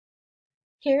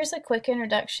Here's a quick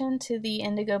introduction to the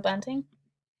indigo bunting.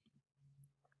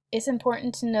 It's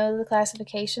important to know the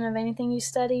classification of anything you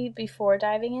study before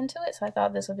diving into it, so I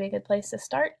thought this would be a good place to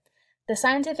start. The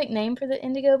scientific name for the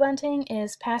indigo bunting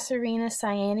is Passerina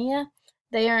cyanea.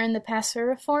 They are in the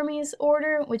Passeriformes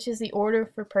order, which is the order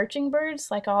for perching birds,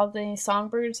 like all the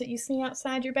songbirds that you see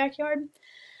outside your backyard.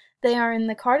 They are in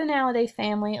the Cardinalidae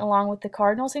family along with the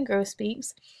cardinals and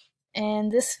grosbeaks,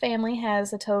 and this family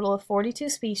has a total of 42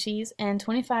 species, and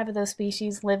 25 of those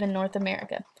species live in North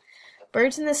America.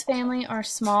 Birds in this family are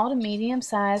small to medium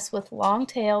sized with long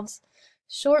tails,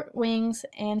 short wings,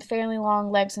 and fairly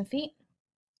long legs and feet.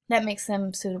 That makes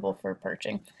them suitable for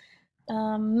perching.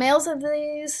 Males of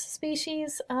these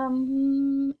species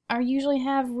usually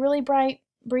have really bright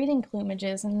breeding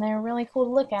plumages, and they're really cool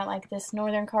to look at, like this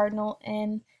northern cardinal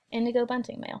and indigo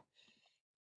bunting male.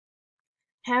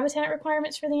 Habitat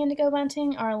requirements for the indigo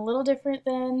bunting are a little different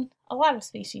than a lot of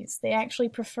species. They actually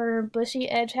prefer bushy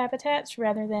edge habitats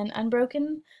rather than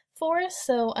unbroken forests,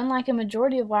 so unlike a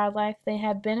majority of wildlife, they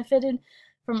have benefited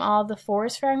from all the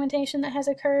forest fragmentation that has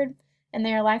occurred, and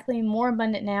they are likely more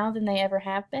abundant now than they ever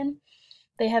have been.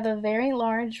 They have a very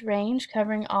large range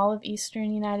covering all of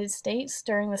eastern United States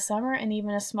during the summer, and even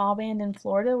a small band in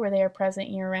Florida where they are present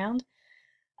year-round.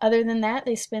 Other than that,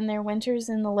 they spend their winters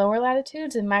in the lower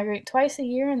latitudes and migrate twice a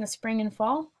year in the spring and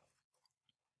fall.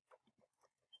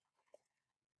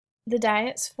 The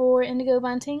diets for indigo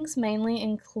buntings mainly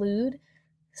include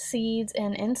seeds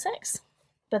and insects,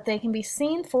 but they can be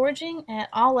seen foraging at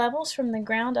all levels from the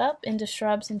ground up into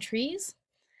shrubs and trees.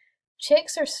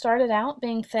 Chicks are started out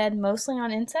being fed mostly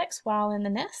on insects while in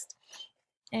the nest,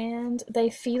 and they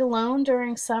feed alone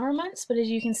during summer months, but as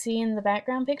you can see in the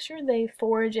background picture, they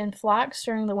forage in flocks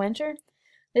during the winter.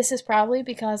 This is probably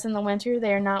because in the winter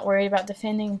they are not worried about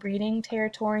defending breeding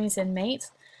territories and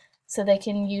mates, so they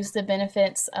can use the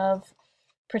benefits of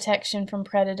protection from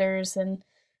predators and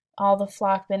all the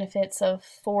flock benefits of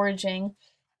foraging,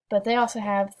 but they also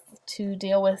have to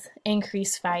deal with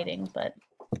increased fighting, but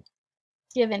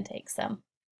give and take some.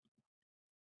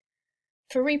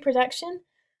 For reproduction,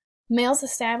 males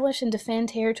establish and defend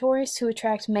territories to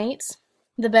attract mates.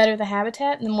 The better the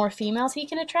habitat, the more females he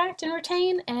can attract and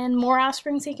retain, and more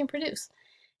offspring he can produce.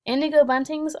 Indigo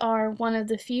buntings are one of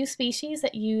the few species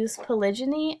that use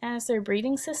polygyny as their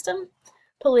breeding system.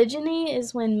 Polygyny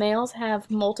is when males have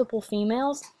multiple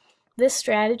females. This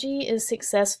strategy is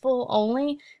successful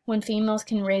only when females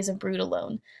can raise a brood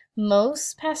alone.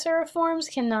 Most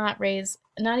passeriforms cannot raise,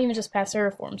 not even just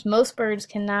passeriforms, most birds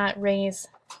cannot raise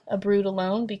a brood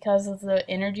alone because of the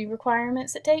energy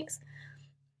requirements it takes.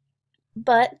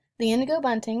 But the indigo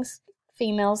buntings,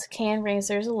 females, can raise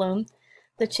theirs alone.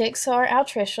 The chicks are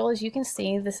altricial, as you can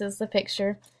see. This is the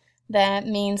picture. That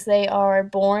means they are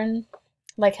born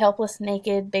like helpless,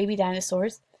 naked baby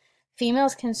dinosaurs.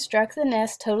 Females construct the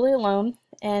nest totally alone,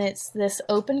 and it's this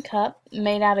open cup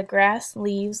made out of grass,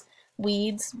 leaves,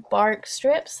 weeds, bark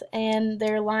strips, and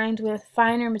they're lined with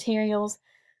finer materials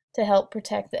to help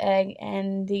protect the egg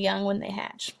and the young when they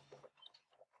hatch.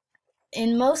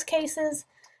 In most cases,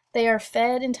 they are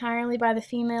fed entirely by the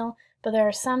female, but there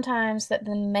are some times that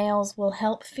the males will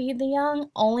help feed the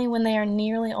young only when they are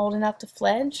nearly old enough to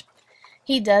fledge.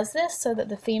 He does this so that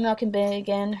the female can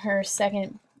begin her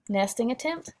second nesting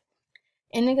attempt.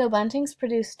 Indigo buntings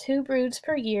produce 2 broods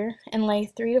per year and lay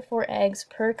 3 to 4 eggs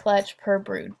per clutch per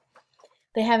brood.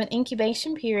 They have an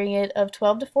incubation period of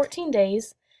 12 to 14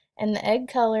 days, and the egg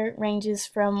color ranges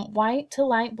from white to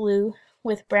light blue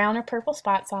with brown or purple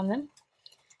spots on them.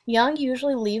 Young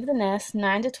usually leave the nest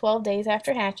 9 to 12 days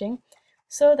after hatching,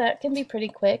 so that can be pretty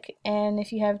quick, and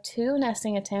if you have 2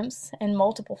 nesting attempts and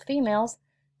multiple females,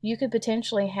 you could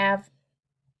potentially have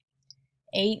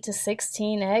 8 to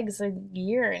 16 eggs a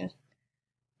year, and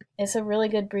it's a really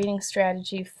good breeding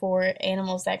strategy for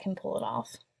animals that can pull it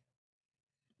off.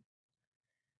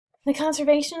 The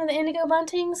conservation of the indigo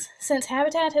buntings, since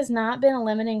habitat has not been a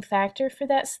limiting factor for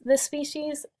this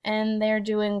species, and they're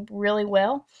doing really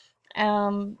well.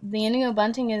 The indigo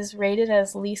bunting is rated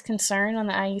as least concern on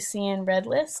the IUCN Red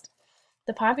List.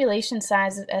 The population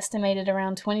size is estimated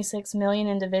around 26 million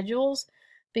individuals.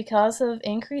 Because of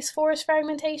increased forest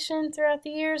fragmentation throughout the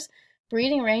years,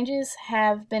 breeding ranges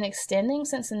have been extending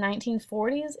since the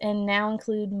 1940s and now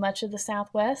include much of the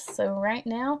Southwest, so right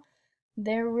now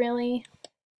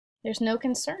there's no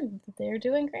concern that they're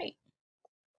doing great.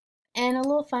 And a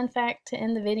little fun fact to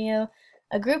end the video,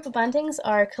 a group of buntings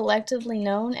are collectively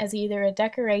known as either a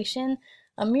decoration,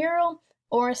 a mural,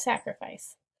 or a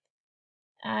sacrifice.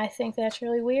 I think that's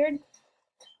really weird,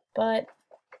 but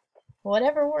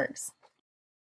whatever works.